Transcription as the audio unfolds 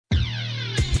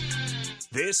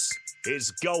This is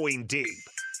Going Deep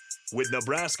with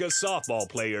Nebraska softball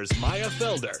players Maya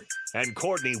Felder and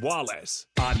Courtney Wallace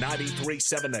on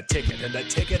 93.7 The Ticket and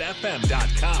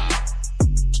theticketfm.com.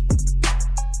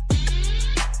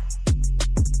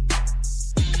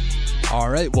 All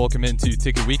right, welcome into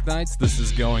Ticket Weeknights. This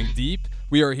is Going Deep.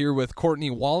 We are here with Courtney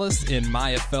Wallace and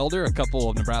Maya Felder, a couple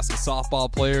of Nebraska softball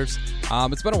players.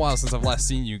 It's been a while since I've last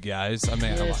seen you guys.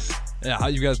 Yeah, how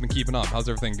you guys been keeping up? How's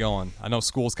everything going? I know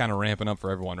school's kind of ramping up for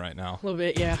everyone right now. A little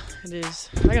bit, yeah, it is.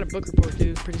 I got a book report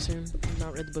due pretty soon. I've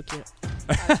not read the book yet.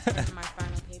 I was taking my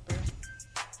final paper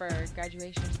for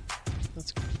graduation.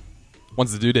 That's cool.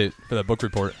 When's the due date for that book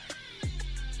report?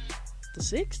 The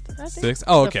 6th, I think. 6th?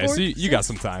 Oh, The okay, so 4th, you got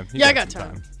some time. I got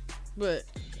time. But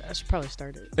I should probably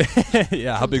start it.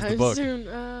 Yeah, how big's the book? Soon,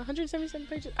 177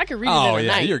 pages. I could read it Oh, in a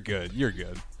yeah, night. you're good. You're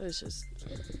good. It's just...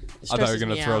 I thought you were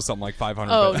going to throw something like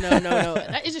 500. Oh, but no.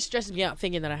 It just stresses me out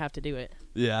thinking that I have to do it.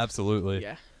 Yeah, absolutely.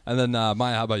 Yeah. And then,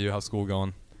 Maya, how about you? How's school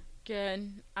going? Good.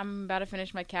 I'm about to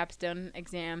finish my capstone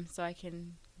exam so I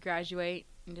can graduate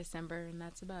in December, and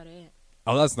that's about it.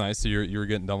 Oh, that's nice. So you're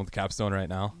getting done with the capstone right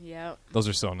now? Yep. Those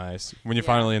are so nice. When you're Yeah.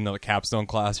 finally in the capstone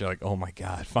class, you're like, oh my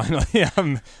God, finally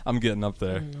I'm getting up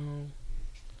there.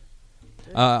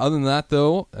 Other than that,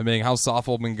 though, I mean, how's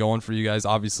softball been going for you guys?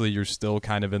 Obviously, you're still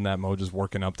kind of in that mode, just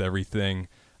working up to everything.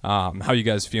 How you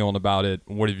guys feeling about it?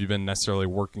 What have you been necessarily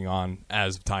working on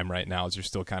as of time right now as you're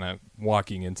still kind of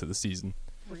walking into the season?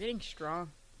 We're getting strong.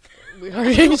 We are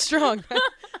getting strong.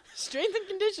 Strength and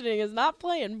conditioning is not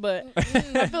playing, but I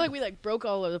feel like we broke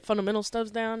all of the fundamental stuffs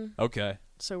down. Okay.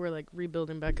 So we're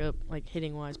rebuilding back up,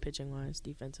 hitting wise, pitching wise,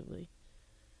 defensively.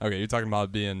 Okay, you're talking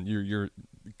about being you're.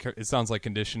 It sounds like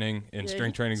conditioning and Yeah,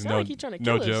 strength training is sound no like you're trying to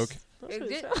kill us. joke. That's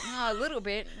what it sounds- A little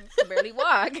bit. I can barely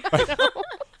walk.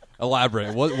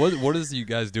 Elaborate. What is you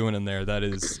guys doing in there that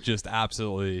is just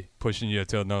absolutely pushing you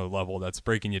to another level? That's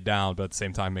breaking you down, but at the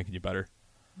same time making you better.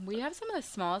 We have some of the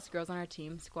smallest girls on our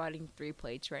team squatting 3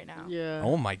 plates right now. Yeah.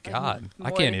 Oh my God, I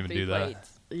More can't than even 3 do that.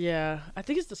 plates. Yeah. I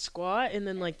think it's the squat and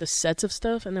then the sets of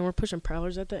stuff, and then we're pushing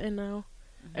prowlers at the end now.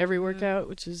 Every workout,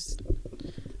 which is,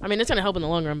 I mean, it's gonna help in the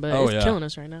long run, but it's killing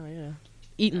us right now. Yeah.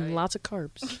 Eating lots of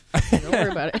carbs. Don't worry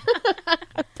about it.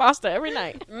 Pasta every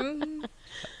night.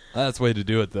 That's the way to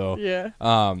do it, though. Yeah.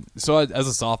 So as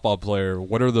a softball player,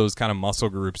 what are those kind of muscle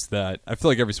groups that I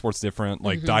feel like every sport's different?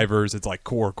 Like divers, it's like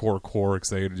core, because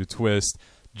they do twist.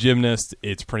 Gymnasts,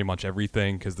 it's pretty much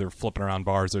everything because they're flipping around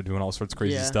bars, they're doing all sorts of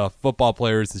crazy stuff. Football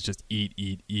players, it's just eat,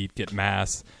 get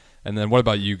mass. And then what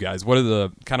about you guys? What are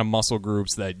the kind of muscle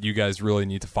groups that you guys really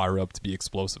need to fire up to be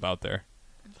explosive out there?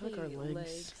 I feel like our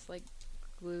legs. like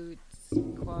glutes,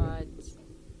 quads,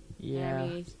 Yeah.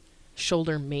 hammies.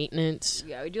 Shoulder maintenance.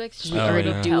 Yeah, we do like We already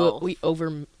yeah. do it. We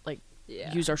over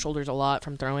Yeah. use our shoulders a lot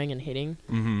from throwing and hitting.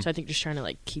 Mm-hmm. So I think just trying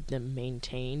to keep them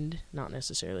maintained, not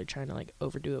necessarily trying to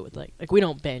overdo it with like we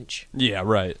don't bench, Yeah,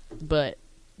 right. but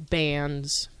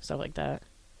bands, stuff like that.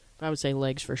 But I would say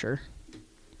legs for sure.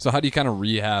 So how do you kind of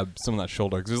rehab some of that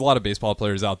shoulder? Because there's a lot of baseball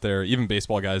players out there, even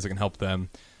baseball guys that can help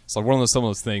them. So some of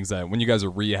those things that when you guys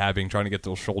are rehabbing, trying to get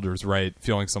those shoulders right,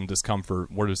 feeling some discomfort,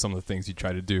 what are some of the things you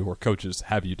try to do or coaches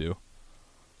have you do?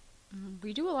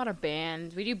 We do a lot of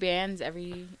bands. We do bands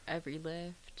every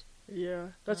lift. Yeah,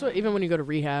 that's what. Even when you go to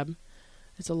rehab,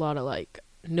 it's a lot of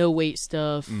no weight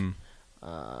stuff,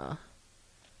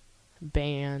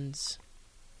 bands.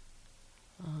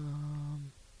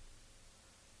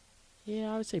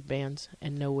 Yeah, I would say bands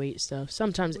and no weight stuff.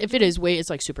 Sometimes if it is weight,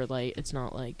 it's super light. It's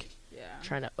not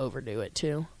trying to overdo it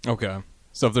too. Okay.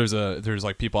 So if there's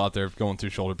people out there going through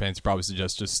shoulder pains, you probably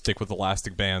suggest just stick with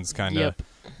elastic bands, kind of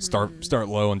start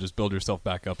low and just build yourself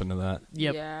back up into that.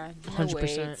 Yep. Yeah, no 100%.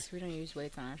 weights. We don't use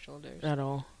weights on our shoulders. At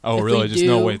all. Oh, If really? we Just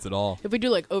no do- weights at all? If we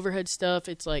do overhead stuff,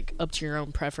 it's up to your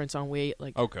own preference on weight.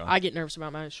 Okay. I get nervous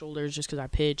about my shoulders just because I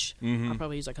pitch. Mhm. I'll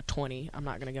probably use a 20. I'm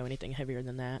not gonna go anything heavier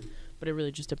than that. But it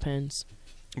really just depends.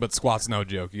 But squat's no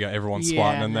joke. You got everyone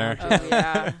squatting in there. Oh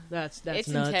yeah, That's it's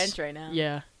nuts. intense right now.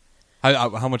 Yeah.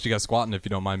 How much you got squatting, if you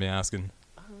don't mind me asking?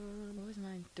 What was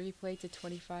mine? 3 plates, a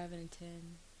 25, and a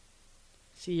 10.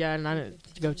 See, yeah, and I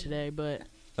didn't go today, but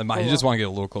And you just want to get a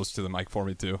little closer to the mic for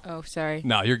me too. Oh, sorry.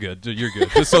 No, you're good. You're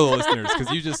good. Just so the listeners,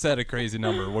 because you just said a crazy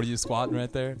number. What are you squatting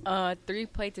right there? 3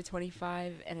 plates, a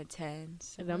 25, and a 10.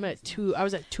 So I'm at 2. I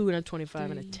was at 2 and a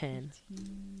 25 and a 10.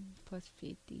 15 plus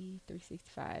 50,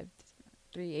 365,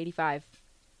 385.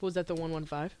 What was that? The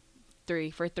 115?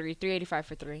 385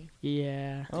 for 3.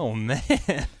 Yeah. Oh man.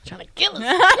 Trying to kill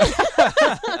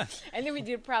us. And then we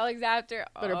did pro legs after.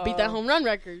 Better beat that home run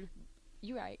record.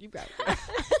 You right. You got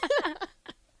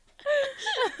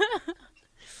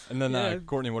And then Yeah.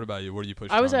 Courtney, what about you? What do you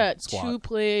push? I was on at squat? 2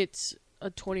 plates, a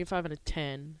 25 and a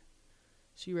 10.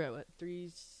 So you were at what?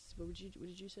 What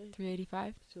did you say?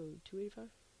 385. So 285.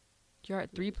 You're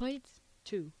at 3 plates.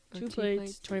 Two Two plates,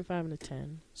 plates. 25 and a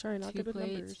 10. Sorry, not 2 good with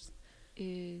plates numbers.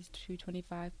 is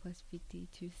 225 plus 50,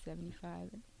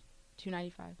 275,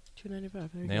 295.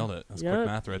 295. There you Nailed go. it. That's Yep. quick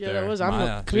math right Yeah, there. that was. I'm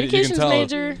Maya, a communications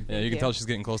major. Yeah, you can Yeah. tell she's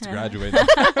getting close to graduating.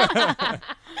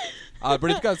 But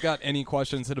if you guys got any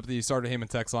questions, hit up the Starter Heyman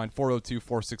text line,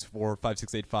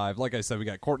 402-464-5685. Like I said, we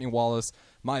got Courtney Wallace,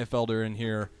 Maya Felder in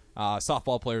here,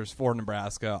 softball players for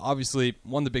Nebraska. Obviously,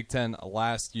 won the Big Ten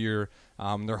last year.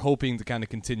 They're hoping to kind of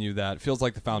continue that. It feels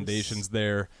like the foundation's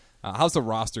there. How's the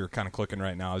roster kind of clicking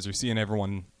right now as you're seeing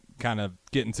everyone kind of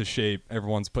get into shape?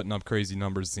 Everyone's putting up crazy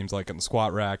numbers, it seems like, in the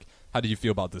squat rack. How do you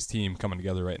feel about this team coming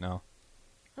together right now?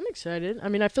 I'm excited. I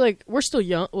mean, I feel like we're still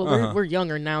young. Well, we're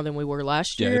younger now than we were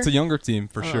last year. Yeah, it's a younger team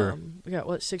for sure. We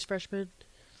got, 6 freshmen,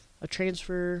 a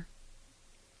transfer,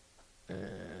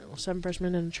 7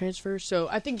 freshmen and a transfer. So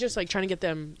I think just, like, trying to get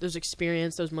them those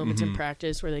experience, those moments in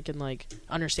practice where they can, like,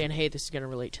 understand, hey, this is going to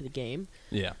relate to the game.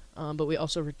 Yeah. But we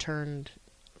also returned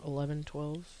 11,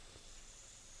 12.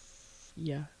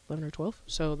 Yeah, 11 or 12.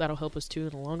 So that'll help us, too, in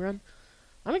the long run.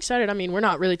 I'm excited. I mean, we're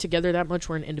not really together that much.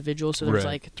 We're an individual, so there's,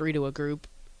 like, 3 to a group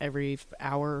every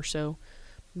hour or so.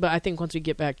 But I think once we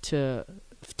get back to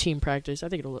team practice, I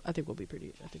think we'll be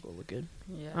pretty. I think we'll look good.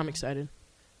 Yeah. I'm excited.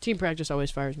 Team practice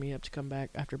always fires me up to come back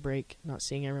after break, not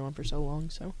seeing everyone for so long.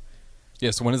 So.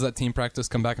 Yeah. So when does that team practice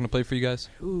come back into play for you guys?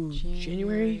 Ooh,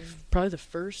 January, probably the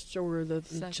 1st or the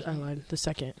Second. I lied, the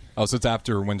 2nd. Oh, so it's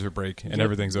after winter break and Yep.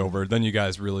 everything's over. Then you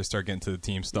guys really start getting to the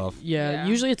team stuff. Yeah,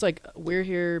 usually it's like we're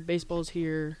here, baseball's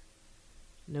here.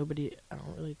 Nobody, I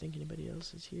don't really think anybody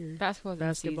else is here. Basketball.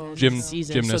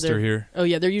 Season, Gymnasts so are here. Oh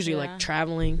yeah, they're usually Yeah. like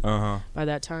traveling Uh-huh. by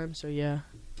that time. So yeah.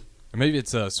 Or maybe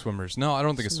it's swimmers. No, I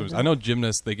don't think it's swimmers. I know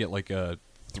gymnasts, they get like a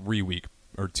 3-week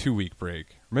or 2-week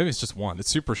break. Or maybe it's just 1. It's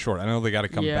super short. I know they got to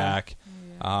come back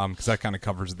because that kind of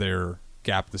covers their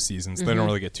gap this season. So they don't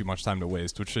really get too much time to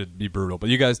waste, which should be brutal. But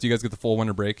do you guys get the full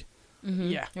winter break?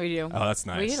 Yeah. We do. Oh, that's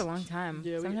nice. We get a long time.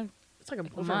 Yeah, Sometimes it's like a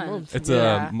month. month. It's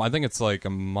Yeah. I think it's like a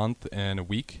month and a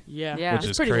week. Yeah, Yeah. Which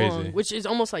it's is pretty crazy. long, which is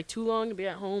almost like too long to be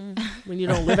at home when you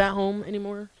don't live at home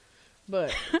anymore.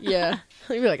 But yeah,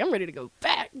 you'd be like, I'm ready to go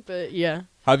back. But yeah,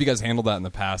 How have you guys handled that in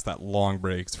the past, that long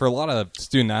breaks? For a lot of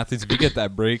student athletes, if you get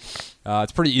that break,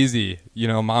 it's pretty easy. You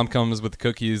know, mom comes with the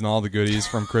cookies and all the goodies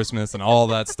from Christmas and all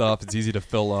that stuff. It's easy to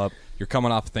fill up. You're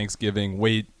coming off of Thanksgiving.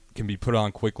 Weight can be put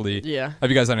on quickly. yeah.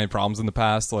 Have you guys had any problems in the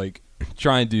past, like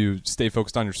trying to stay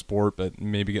focused on your sport, but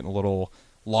maybe getting a little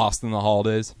lost in the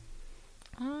holidays?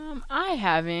 I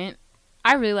haven't.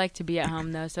 I really like to be at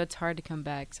home though, so it's hard to come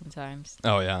back sometimes.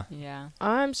 Oh, yeah. Yeah.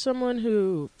 I'm someone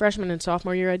who freshman and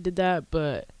sophomore year I did that,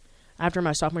 but after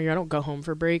my sophomore year I don't go home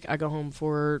for break. I go home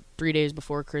for 3 days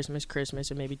before Christmas,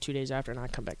 and maybe 2 days after, and I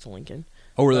come back to Lincoln.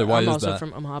 Oh, really? Why I'm is also that?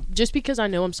 from UMHOP. Just because I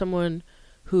know I'm someone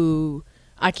who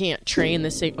I can't train the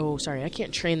same. Oh, sorry, I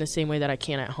can't train the same way that I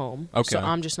can at home. Okay. So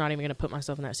I'm just not even gonna put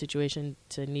myself in that situation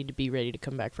to need to be ready to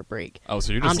come back for break. Oh,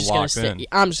 so you're just locked in.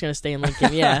 I'm just gonna stay in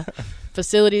Lincoln. Yeah,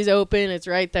 facilities open. It's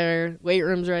right there. Weight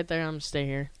room's right there. I'm gonna stay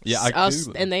here. Yeah,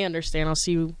 and they understand. I'll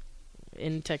see you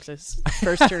in Texas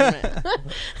first tournament.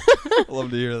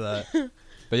 Love to hear that.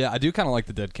 But yeah, I do kind of like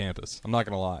the dead campus. I'm not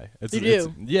gonna lie. You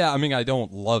do? Yeah, I mean, I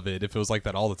don't love it. If it was like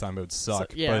that all the time, it would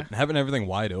suck. So, yeah. But having everything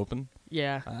wide open,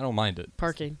 Yeah, I don't mind it.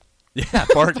 parking. Yeah,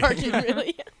 parking. Parking,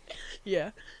 really?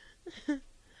 Yeah.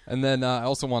 And then I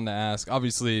also wanted to ask,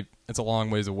 obviously, it's a long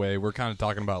ways away. We're kind of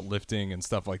talking about lifting and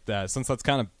stuff like that. Since that's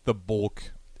kind of the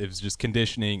bulk, is just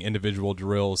conditioning, individual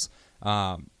drills.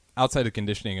 Outside of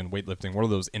conditioning and weightlifting, what are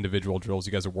those individual drills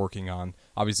you guys are working on?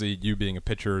 Obviously, you being a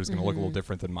pitcher is going to look a little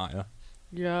different than Maya.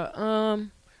 Yeah.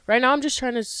 Right now I'm just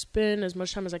trying to spend as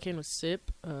much time as I can with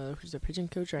Sip, who's the pitching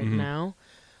coach right now.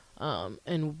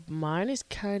 And mine is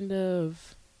kind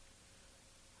of,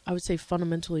 I would say,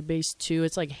 fundamentally based too.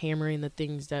 It's like hammering the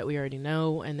things that we already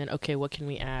know, and then okay, what can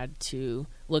we add to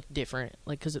look different?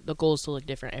 Like, because the goal is to look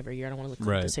different every year. I don't want to look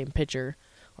like the same pitcher,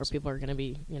 or people are going to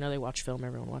be, they watch film.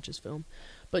 Everyone watches film,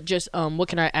 but just what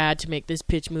can I add to make this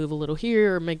pitch move a little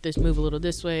here, or make this move a little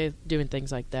this way? Doing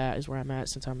things like that is where I'm at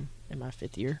since I'm in my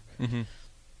 5th year. Mm-hmm.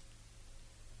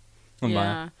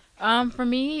 Yeah. For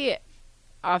me,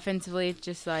 offensively, it's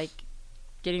just like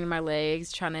getting to my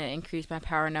legs, trying to increase my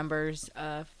power numbers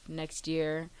next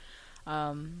year.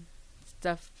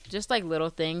 Stuff, just like little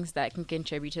things that can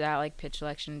contribute to that, like pitch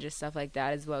selection, just stuff like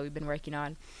that is what we've been working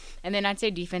on. And then I'd say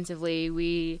defensively,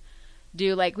 we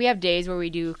have days where we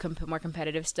do more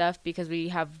competitive stuff because we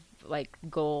have like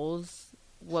goals.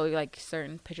 Well, like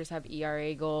certain pitchers have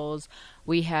ERA goals.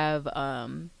 We have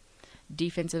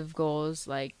defensive goals,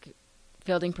 like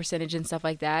fielding percentage and stuff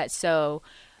like that. So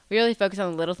we really focus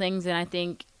on the little things, and I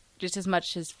think just as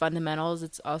much as fundamentals,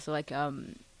 it's also like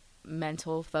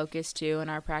mental focus too in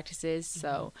our practices.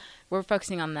 So we're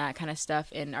focusing on that kind of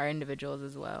stuff in our individuals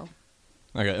as well.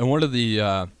 Okay, and what are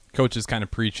the coaches kind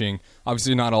of preaching?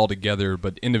 Obviously not all together,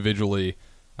 but individually,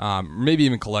 maybe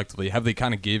even collectively. Have they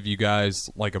kind of give you guys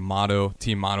like a motto,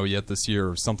 team motto yet this year,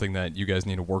 or something that you guys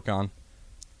need to work on?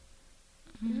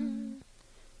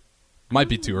 Might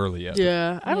be too early yet.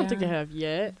 Yeah, I don't think I have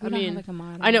yet. I mean, like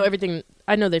I know everything.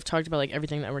 I know they've talked about like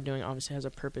everything that we're doing obviously has a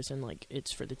purpose and like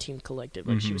it's for the team collective.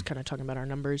 Like she was kind of talking about our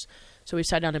numbers. So we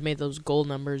sat down and made those goal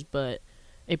numbers, but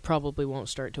it probably won't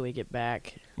start till we get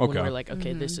back. Okay. When we're like,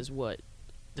 okay, this is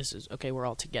okay. We're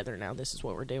all together now. This is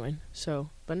what we're doing. So,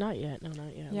 but not yet. No,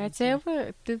 not yet. Yeah, I'd say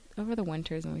over the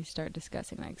winters when we start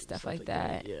discussing like stuff like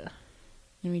that. Yeah.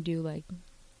 And we do like.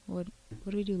 What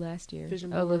did we do last year? Vision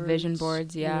the vision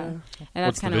boards, yeah. And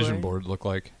what's the vision board look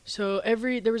like? So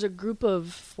there was a group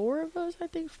of 4 of us, I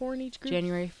think, 4 in each group.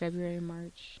 January, February,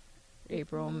 March,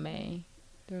 April, May.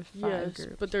 There were 5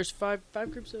 groups. But there's 5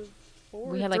 groups of 4.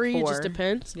 We had like 3, 4. It just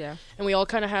depends. Yeah. And we all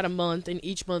kind of had a month, and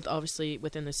each month, obviously,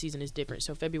 within the season is different.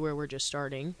 So February, we're just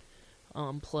starting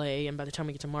play, and by the time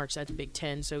we get to March, that's Big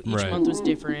Ten. So each month was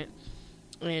different,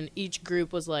 and each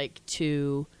group was like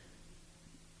to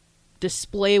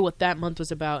display what that month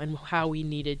was about and how we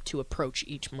needed to approach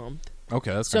each month.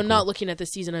 Okay, that's so not looking at the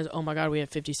season as, oh my God, we have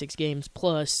 56 games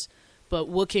plus, but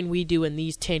what can we do in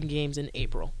these 10 games in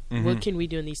April? What can we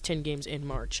do in these 10 games in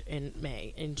March, in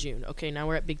May, in June? Okay, now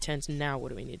we're at Big Ten, so now what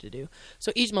do we need to do?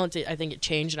 So each month, I think it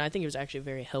changed, and I think it was actually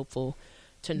very helpful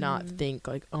to not think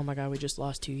like, oh my God, we just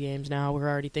lost 2 games. Now we're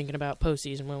already thinking about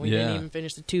postseason when we didn't even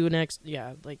finish the 2 next.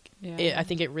 I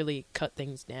think it really cut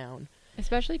things down.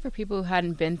 Especially for people who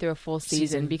hadn't been through a full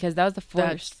season, because that was the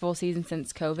first full season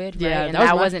since COVID, right? Yeah, and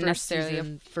that wasn't necessarily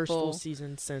a first full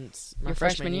season since my your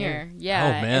freshman year. Yeah.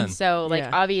 Oh, man. And so,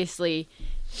 obviously,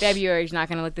 February is not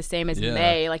going to look the same as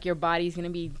May. Like, your body's going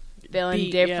to be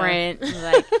feeling different. Yeah.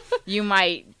 Like, you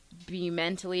might be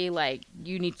mentally, like,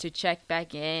 you need to check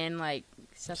back in, like,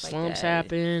 stuff like that. Slumps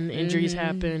happen, injuries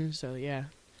happen, so, yeah.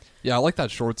 Yeah, I like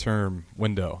that short-term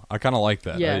window. I kind of like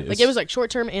that. Yeah, it was, like,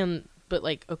 short-term but,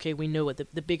 like, okay, we know what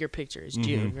the bigger picture is,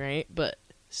 June, right? But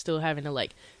still having to,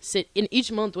 like, sit in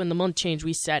each month. When the month changed,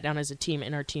 we sat down as a team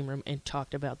in our team room and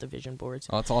talked about the vision boards.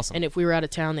 Oh, that's awesome. And if we were out of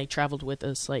town, they traveled with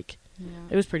us. Like,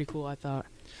 it was pretty cool, I thought.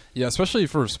 Yeah, especially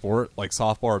for a sport like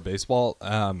softball or baseball.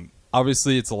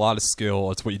 Obviously, it's a lot of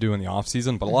skill. It's what you do in the off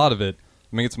season, but a lot of it,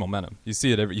 it's momentum. You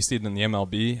see it you see it in the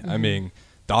MLB. I mean,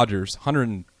 Dodgers,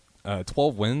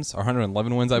 112 wins or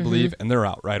 111 wins, I believe, and they're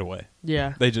out right away.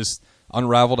 Yeah. They just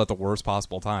unraveled at the worst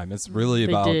possible time. It's really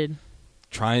about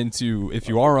trying to, if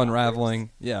you are unraveling,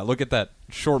 look at that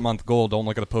short month goal. Don't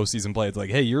look at the postseason play. It's like,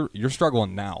 hey, you're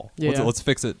struggling now. Yeah. Let's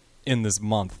fix it in this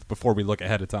month before we look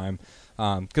ahead of time.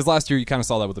 Because last year you kind of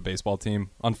saw that with the baseball team.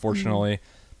 Unfortunately,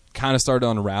 kind of started to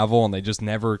unravel, and they just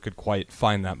never could quite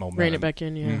find that momentum. Rein it back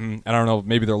in, And I don't know,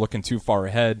 maybe they're looking too far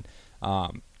ahead,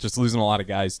 just losing a lot of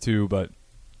guys too. But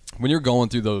when you're going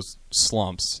through those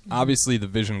slumps, obviously the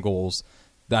vision goals,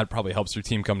 that probably helps your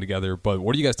team come together. But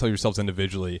what do you guys tell yourselves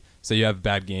individually? Say you have a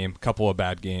bad game, couple of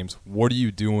bad games. What are you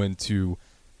doing to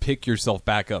pick yourself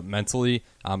back up mentally,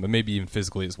 and maybe even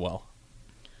physically as well?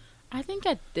 I think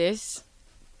at this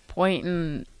point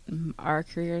in our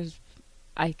careers,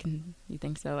 you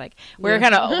think so? Like, we're in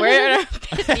our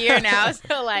 5th year now,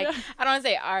 so like, I don't want to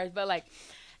say ours, but like,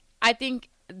 I think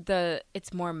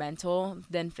it's more mental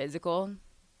than physical,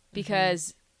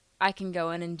 because I can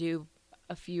go in and do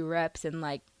a few reps and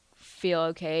like feel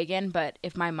okay again, but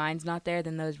if my mind's not there,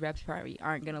 then those reps probably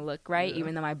aren't going to look right,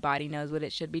 even though my body knows what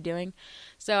it should be doing.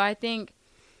 So I think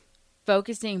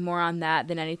focusing more on that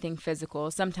than anything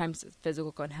physical. Sometimes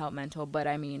physical can help mental, but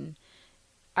I mean,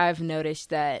 I've noticed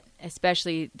that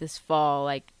especially this fall,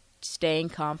 like staying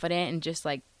confident and just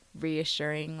like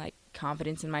reassuring like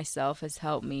confidence in myself has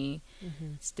helped me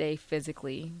stay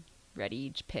physically ready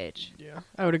each pitch. Yeah,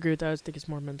 I would agree with that. I think it's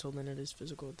more mental than it is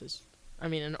physical at this. I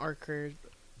mean, in our career,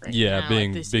 now,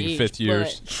 being age, 5th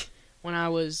years. But when I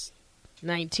was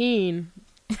 19,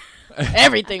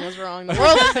 everything was wrong. The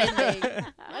world was ending.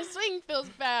 My swing feels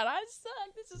bad. I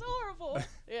suck. This is horrible.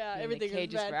 Yeah, everything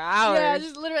was bad. For hours. Yeah,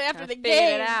 just literally after the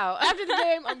game. After the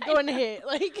game, I'm going to hit.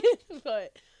 Like,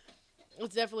 but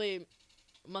it's definitely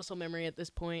muscle memory at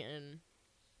this point, and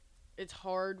it's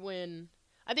hard when.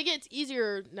 I think it's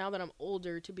easier now that I'm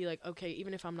older to be like, okay,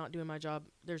 even if I'm not doing my job,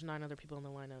 there's 9 other people in the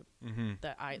lineup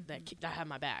that have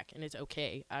my back, and it's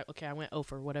okay. I went 0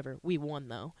 for whatever. We won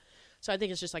though, so I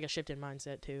think it's just like a shift in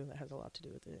mindset too that has a lot to do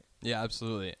with it. Yeah,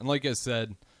 absolutely. And like I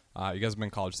said, You guys have been in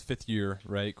college 5th year,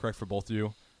 right? Correct for both of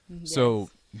you. Yes. So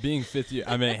being 5th year,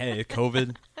 I mean, hey,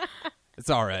 COVID, it's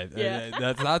all right.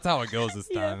 Yeah. That's how it goes this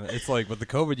time. It's like with the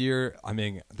COVID year, I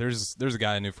mean, there's a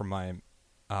guy I knew from my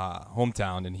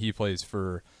hometown, and he plays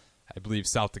for, I believe,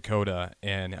 South Dakota,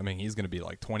 and I mean, he's going to be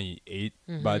like 28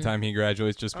 by the time he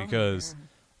graduates, just because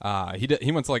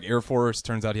he went to like Air Force.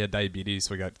 Turns out he had diabetes,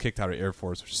 so he got kicked out of Air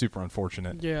Force, which is super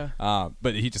unfortunate. Yeah.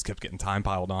 But he just kept getting time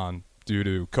piled on due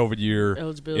to COVID year,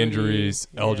 Eligibility. injuries,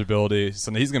 eligibility.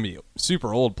 So he's going to be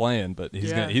super old playing, but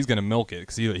he's gonna milk it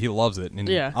because he loves it. And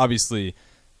obviously,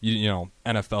 you know,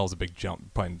 NFL is a big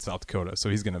jump playing in South Dakota, so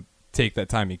he's going to take that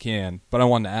time he can. But I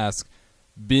wanted to ask,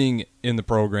 being in the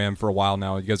program for a while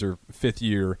now, you guys are 5th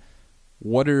year,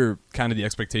 what are kind of the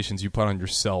expectations you put on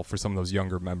yourself for some of those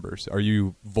younger members? Are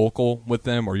you vocal with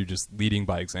them, or are you just leading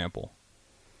by example?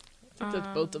 I think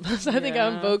that's both of us. I think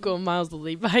I'm vocal and Miles the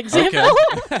lead by example. Okay.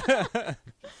 I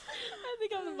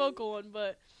think I'm the vocal one,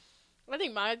 but I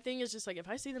think my thing is just like, if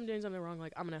I see them doing something wrong,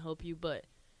 like, I'm going to help you, but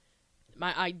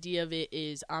my idea of it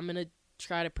is I'm going to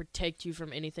try to protect you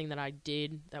from anything that I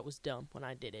did that was dumb when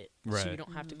I did it. Right. So you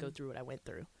don't have to go through what I went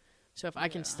through. So if I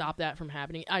can stop that from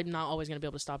happening, I'm not always going to be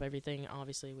able to stop everything.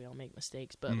 Obviously, we all make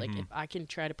mistakes, but like, if I can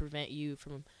try to prevent you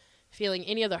from feeling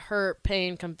any of the hurt,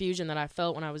 pain, confusion that I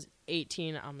felt when I was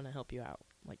 18, I'm going to help you out.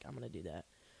 Like, I'm going to do that.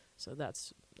 So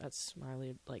that's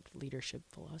my leadership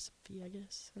philosophy, I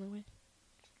guess, in a way.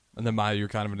 And then Maya, you're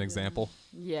kind of an example.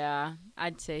 Yeah,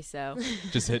 I'd say so.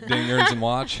 Just hit dingers and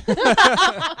watch.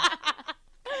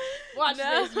 Watch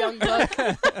this, young buck.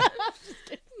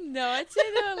 No, I'd say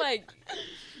though, like,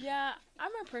 yeah,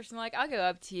 I'm more personal. Like, I'll go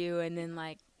up to you, and then,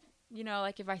 like, you know,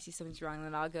 like, if I see something's wrong,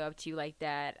 then I'll go up to you like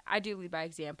that. I do lead by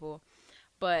example,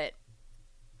 but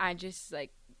I just,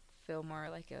 like, feel more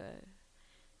like a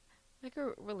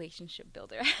relationship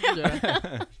builder.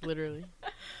 Yeah, literally.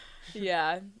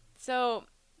 Yeah. So,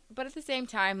 but at the same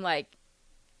time, like,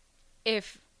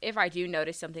 if I do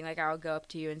notice something, like, I'll go up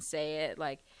to you and say it,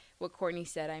 like what Courtney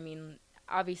said. I mean,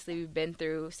 obviously we've been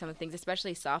through some of the things,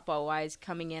 especially softball-wise,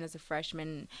 coming in as a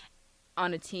freshman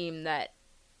on a team that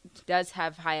does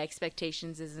have high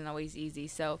expectations isn't always easy.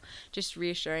 So just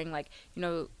reassuring, like, you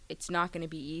know, it's not going to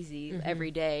be easy every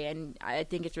day. And I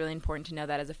think it's really important to know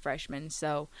that as a freshman.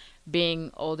 So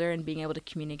being older and being able to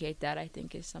communicate that, I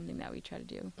think, is something that we try to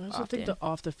do I also often. think the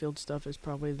off-the-field stuff is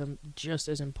probably just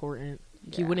as important.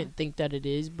 You wouldn't think that it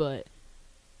is, but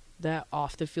that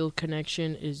off-the-field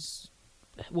connection is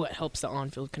what helps the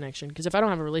on-field connection. Because if I don't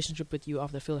have a relationship with you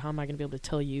off the field, how am I going to be able to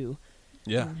tell you,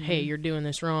 hey, you're doing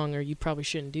this wrong, or you probably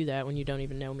shouldn't do that when you don't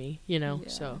even know me, you know?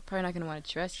 So probably not going to want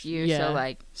to trust you. So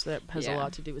that has a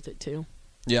lot to do with it too.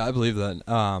 Yeah, I believe that.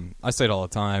 I say it all the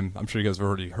time. I'm sure you guys have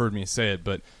already heard me say it,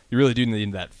 but you really do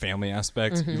need that family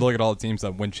aspect. You look at all the teams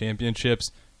that win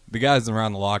championships, the guys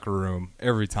around the locker room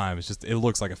every time, it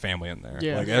looks like a family in there.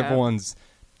 Everyone's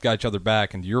got each other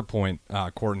back. And to your point,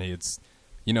 Courtney, it's,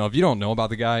 you know, if you don't know about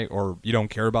the guy or you don't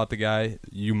care about the guy,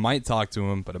 you might talk to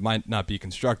him, but it might not be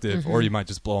constructive, or you might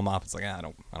just blow him off. It's like, I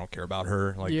don't care about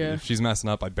her. Like, if she's messing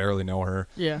up, I barely know her.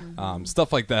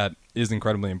 Stuff like that is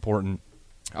incredibly important.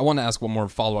 I want to ask one more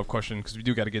follow-up question because we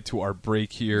do got to get to our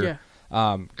break here.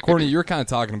 Courtney, you're kind of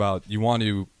talking about you want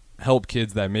to help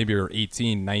kids that maybe are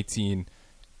 18, 19,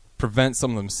 prevent some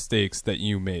of the mistakes that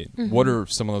you made. What are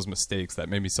some of those mistakes that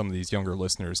maybe some of these younger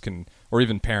listeners can, or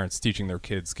even parents teaching their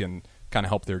kids can kind of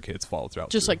help their kids follow through?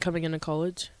 Just like coming into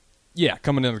college? Yeah,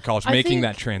 coming into college, making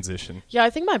that transition. Yeah, I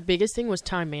think my biggest thing was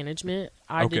time management.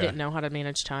 I didn't know how to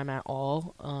manage time at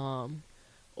all.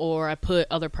 Or I put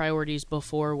other priorities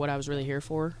before what I was really here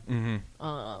for.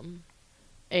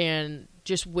 And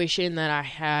just wishing that I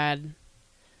had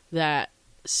that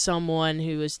someone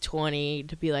who was 20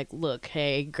 to be like, look,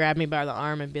 hey, grab me by the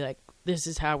arm and be like, this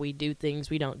is how we do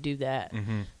things. We don't do that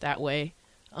that way.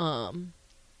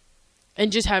 And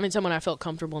just having someone I felt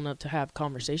comfortable enough to have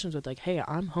conversations with, like, hey,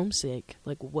 I'm homesick.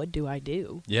 Like, what do I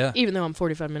do? Yeah. Even though I'm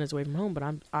 45 minutes away from home, but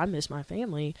I miss my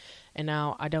family. And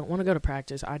now I don't want to go to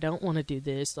practice. I don't want to do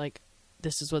this. Like,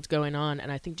 this is what's going on.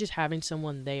 And I think just having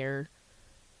someone there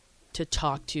to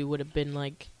talk to would have been,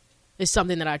 like, is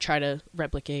something that I try to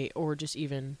replicate, or just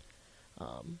even,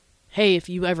 hey, if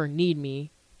you ever need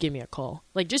me, give me a call.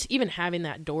 Like, just even having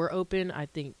that door open, I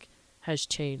think, has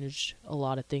changed a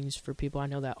lot of things for people. I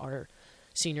know that our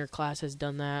senior class has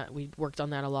done that. We worked on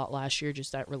that a lot last year,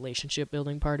 just that relationship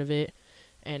building part of it.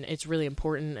 And it's really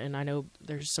important. And I know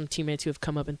there's some teammates who have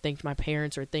come up and thanked my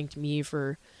parents or thanked me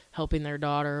for helping their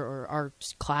daughter, or our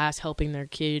class helping their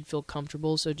kid feel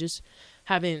comfortable. So just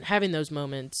having those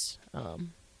moments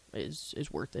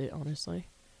is worth it, honestly.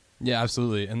 Yeah,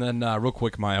 absolutely. And then real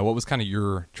quick, Maya, what was kind of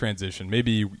your transition?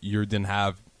 Maybe you didn't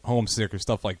have homesick or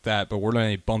stuff like that, but were there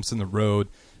any bumps in the road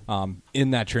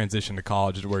in that transition to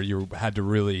college where you had to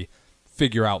really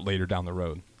figure out later down the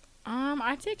road?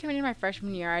 I'd say coming into my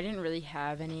freshman year, I didn't really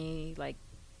have any, like,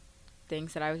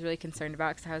 things that I was really concerned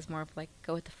about because I was more of, like,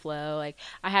 go with the flow. Like,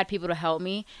 I had people to help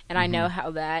me, and I know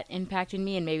how that impacted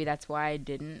me, and maybe that's why I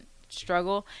didn't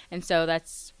struggle. And so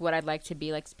that's what I'd like to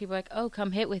be. Like, people are like, oh,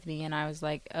 come hit with me. And I was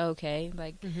like, oh, okay.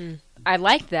 Like, I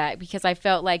liked that because I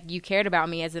felt like you cared about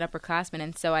me as an upperclassman.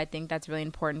 And so I think that's really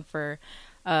important for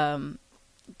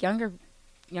younger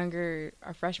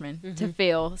or freshmen to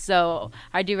feel. So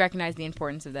I do recognize the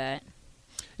importance of that.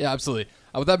 Yeah, absolutely.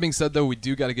 With that being said, though, we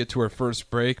do got to get to our first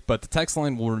break, but the text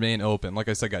line will remain open. Like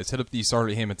I said, guys, hit up the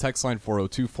Sardi Heyman text line,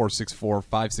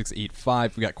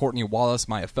 402-464-5685. We got Courtney Wallace,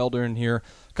 Maya Felder in here,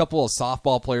 a couple of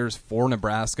softball players for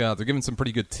Nebraska. They're giving some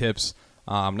pretty good tips,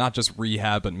 not just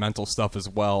rehab, but mental stuff as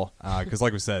well. Because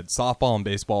like we said, softball and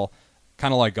baseball,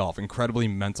 kind of like golf, incredibly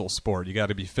mental sport. You got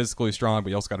to be physically strong, but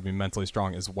you also got to be mentally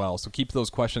strong as well. So keep those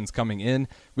questions coming in.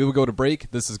 We will go to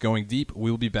break. This is Going Deep.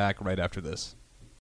 We will be back right after this.